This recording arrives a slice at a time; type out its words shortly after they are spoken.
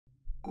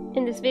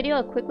In this video,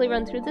 I'll quickly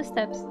run through the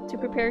steps to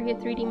prepare your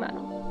 3D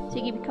model, so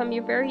you can become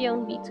your very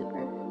own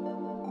VTuber.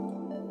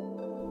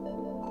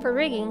 For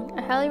rigging,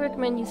 I highly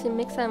recommend using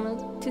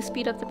Mixamo to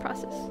speed up the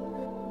process.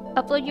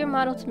 Upload your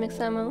model to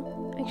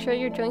Mixamo, make sure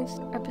your joints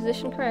are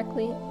positioned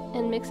correctly,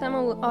 and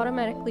Mixamo will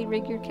automatically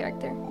rig your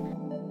character.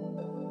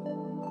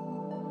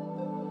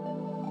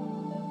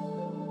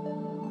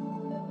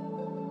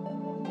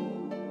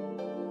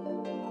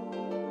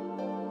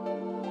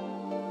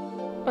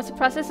 Once the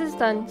process is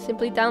done,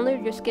 simply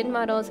download your skin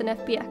model as an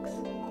FBX.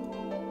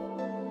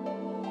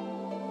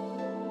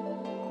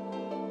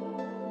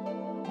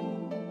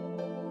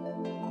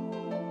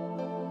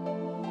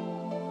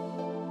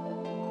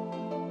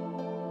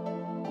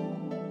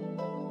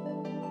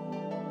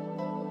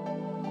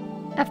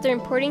 After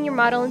importing your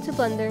model into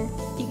Blender,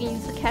 you can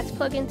use the Cats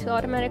plugin to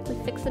automatically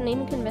fix the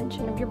naming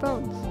convention of your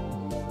bones.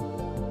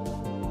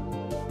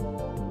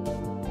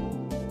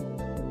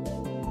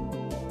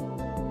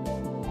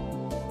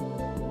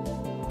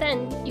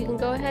 Then, you can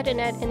go ahead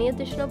and add any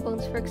additional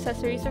bones for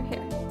accessories or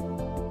hair.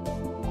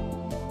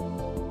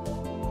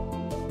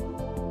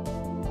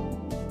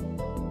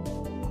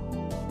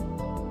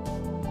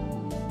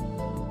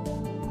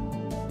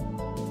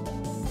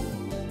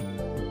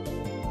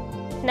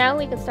 Now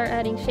we can start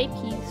adding shape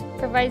keys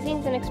for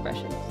visines and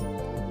expressions.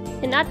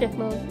 In object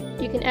mode,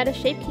 you can add a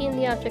shape key in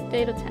the Object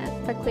Data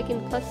tab by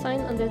clicking the plus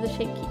sign under the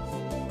shape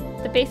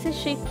keys. The basis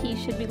shape key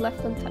should be left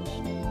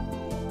untouched.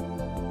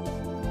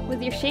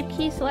 With your shape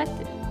key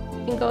selected,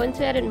 you can go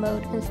into edit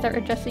mode and start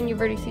adjusting your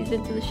vertices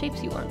into the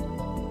shapes you want.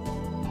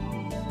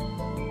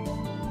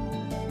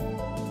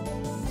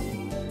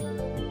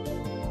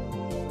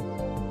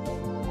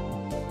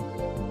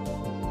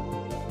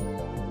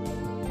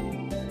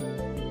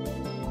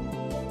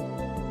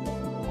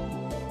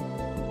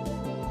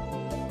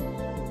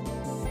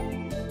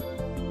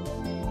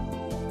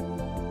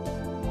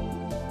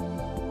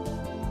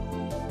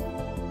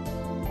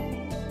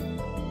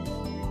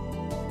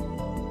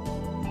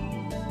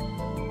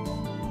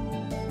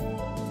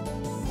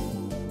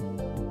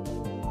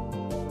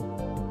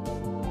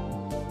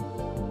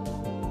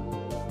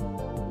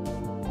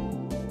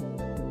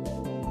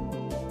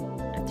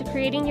 After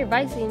creating your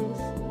visines,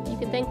 you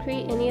can then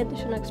create any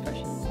additional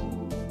expressions.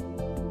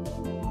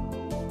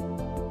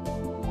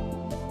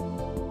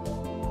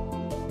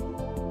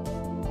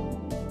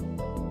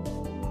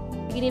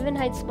 You can even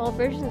hide small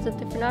versions of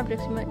different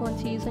objects you might want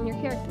to use on your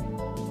character.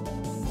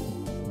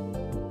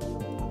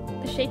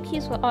 The shape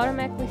keys will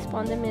automatically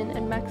spawn them in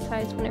at max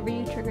size whenever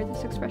you trigger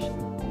this expression.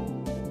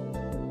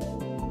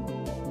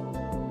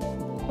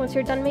 Once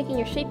you're done making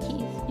your shape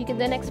keys, you can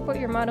then export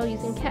your model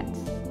using Cats,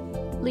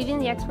 leaving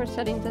the export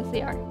settings as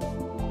they are.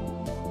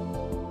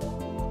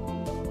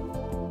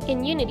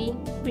 In Unity,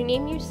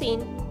 rename your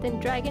scene, then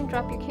drag and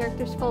drop your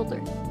character's folder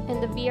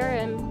in the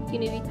VRM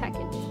Unity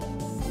package.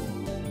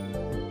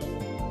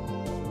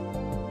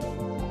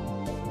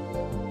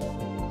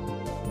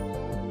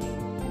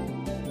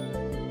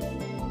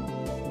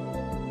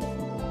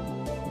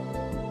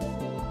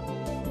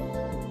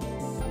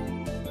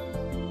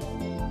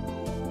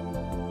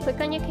 Click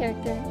on your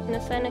character and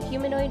assign a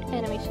humanoid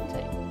animation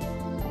type.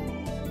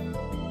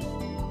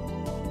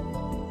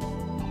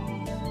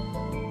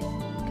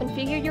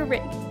 Configure your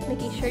rig,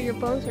 making sure your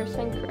bones are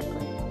assigned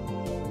correctly.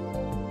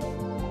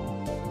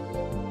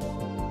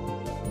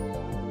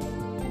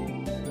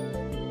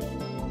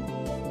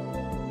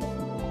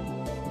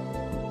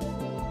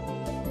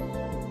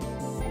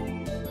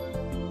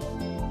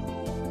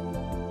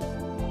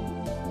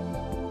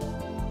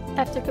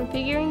 After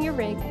configuring your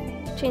rig,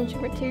 change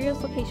your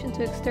materials location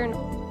to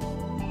external.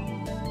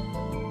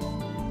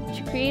 You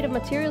should create a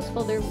materials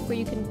folder where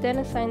you can then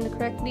assign the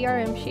correct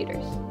VRM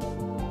shaders.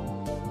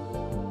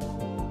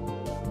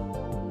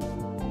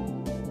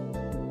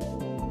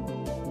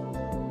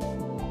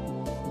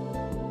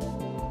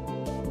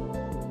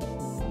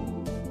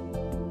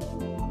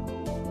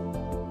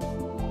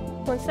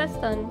 Once that's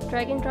done,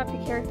 drag and drop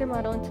your character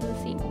model into the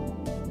scene.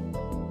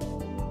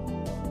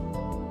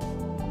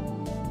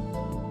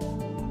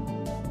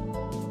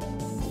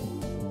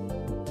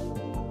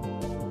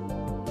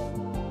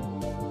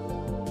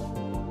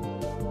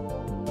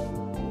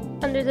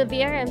 Under the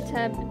VRM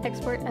tab,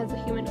 export as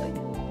a humanoid.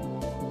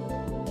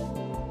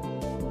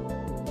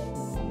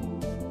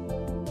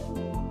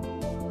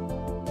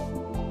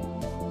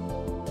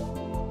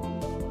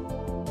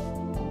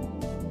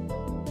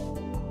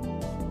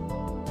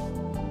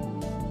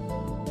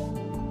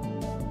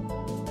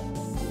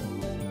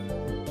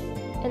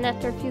 And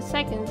after a few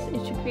seconds,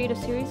 it should create a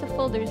series of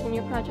folders in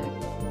your project.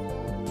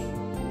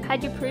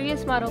 Hide your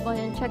previous model by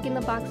unchecking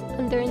the box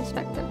under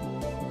Inspector.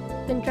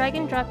 Then drag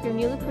and drop your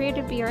newly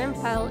created VRM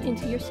file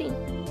into your scene.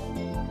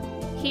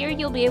 Here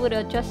you'll be able to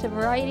adjust a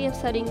variety of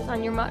settings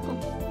on your model.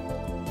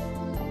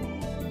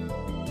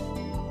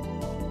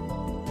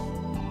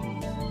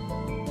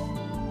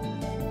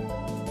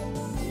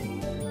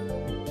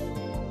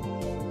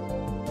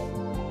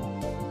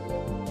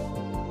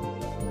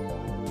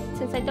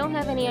 Since I don't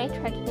have any eye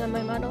tracking on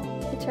my model,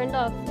 I turned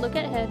off Look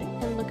at Head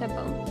and Look at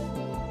Bone.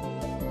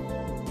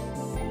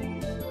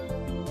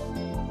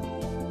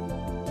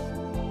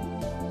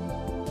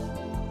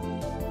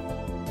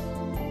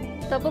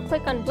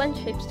 Double-click on Blend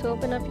Shapes to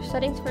open up your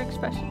settings for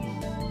expressions.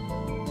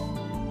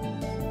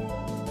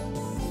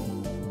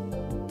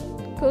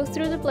 Go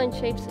through the blend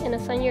shapes and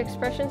assign your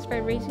expressions by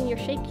raising your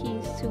shape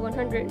keys to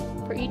 100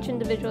 for each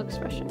individual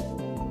expression.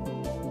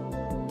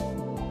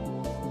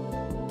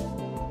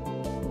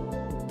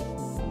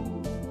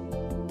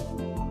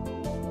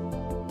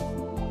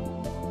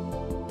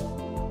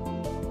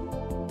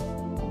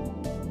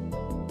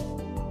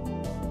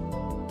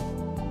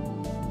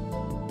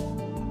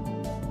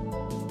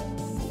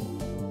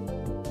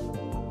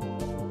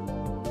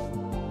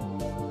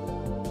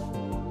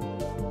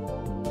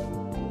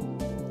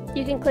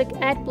 You can click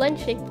Add Blend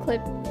Shape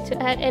Clip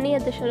to add any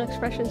additional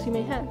expressions you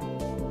may have.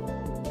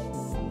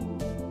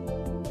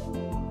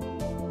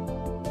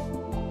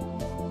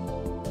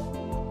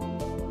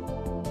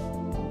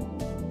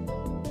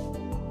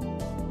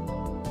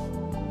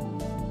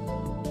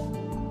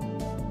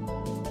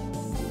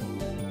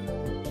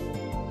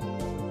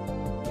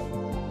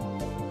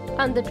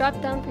 On the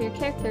drop-down for your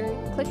character,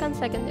 click on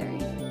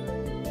Secondary.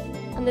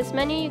 On this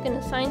menu, you can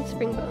assign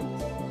spring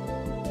bones.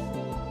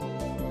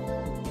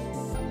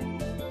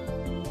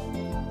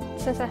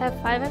 Since I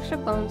have 5 extra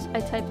bones,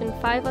 I type in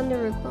 5 under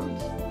root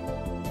bones.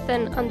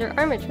 Then under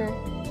Armature,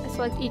 I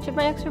select each of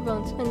my extra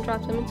bones and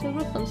drop them into a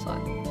root bone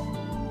slot.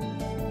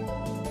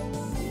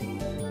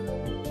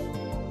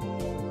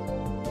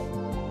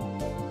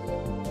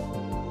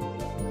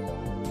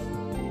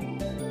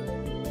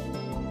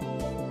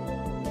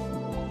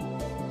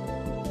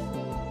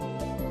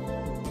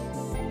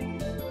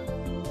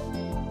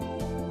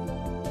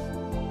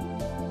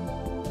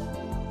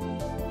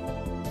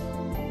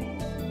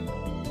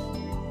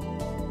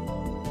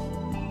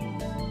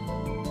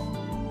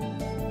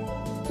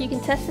 You can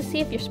test to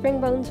see if your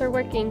spring bones are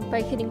working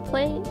by hitting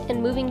play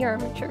and moving your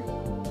armature.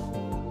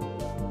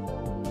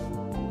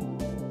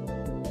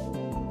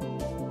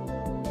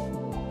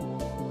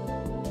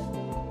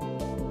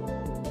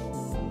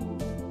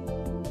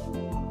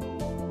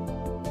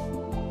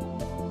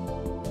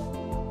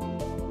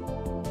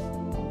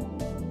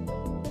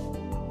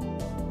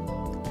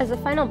 As a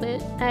final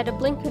bit, I add a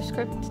blinker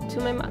script to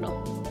my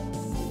model.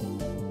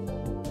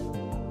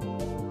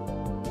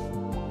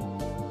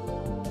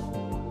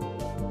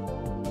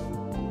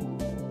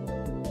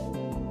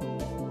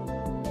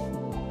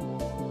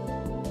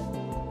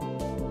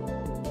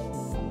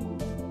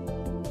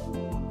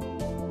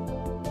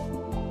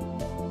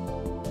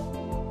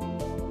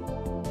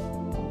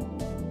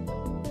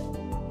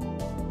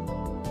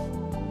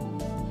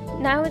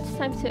 Now it's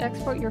time to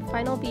export your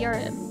final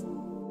VRM.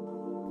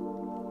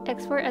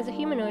 Export as a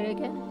humanoid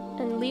again,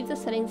 and leave the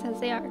settings as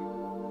they are.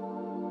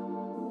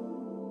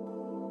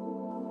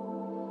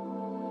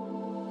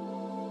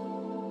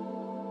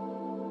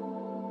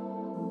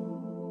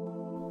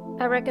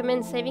 I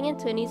recommend saving it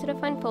to an easy to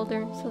find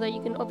folder so that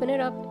you can open it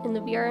up in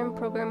the VRM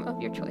program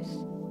of your choice.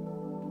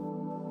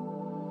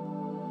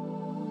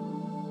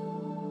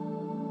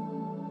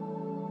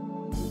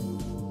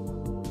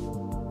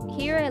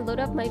 Here I load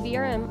up my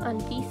VRM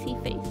on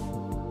VC Face.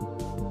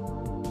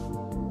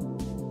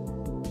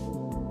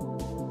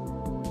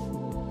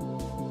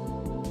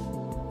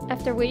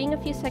 After waiting a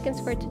few seconds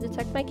for it to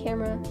detect my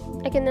camera,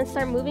 I can then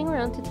start moving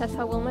around to test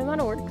how well my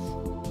model works.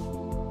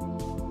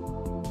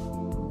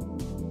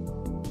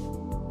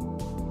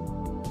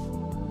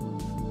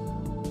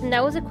 And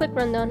that was a quick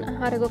rundown on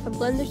how to go from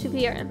Blender to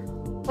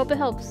VRM. Hope it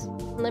helps,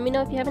 and let me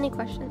know if you have any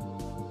questions.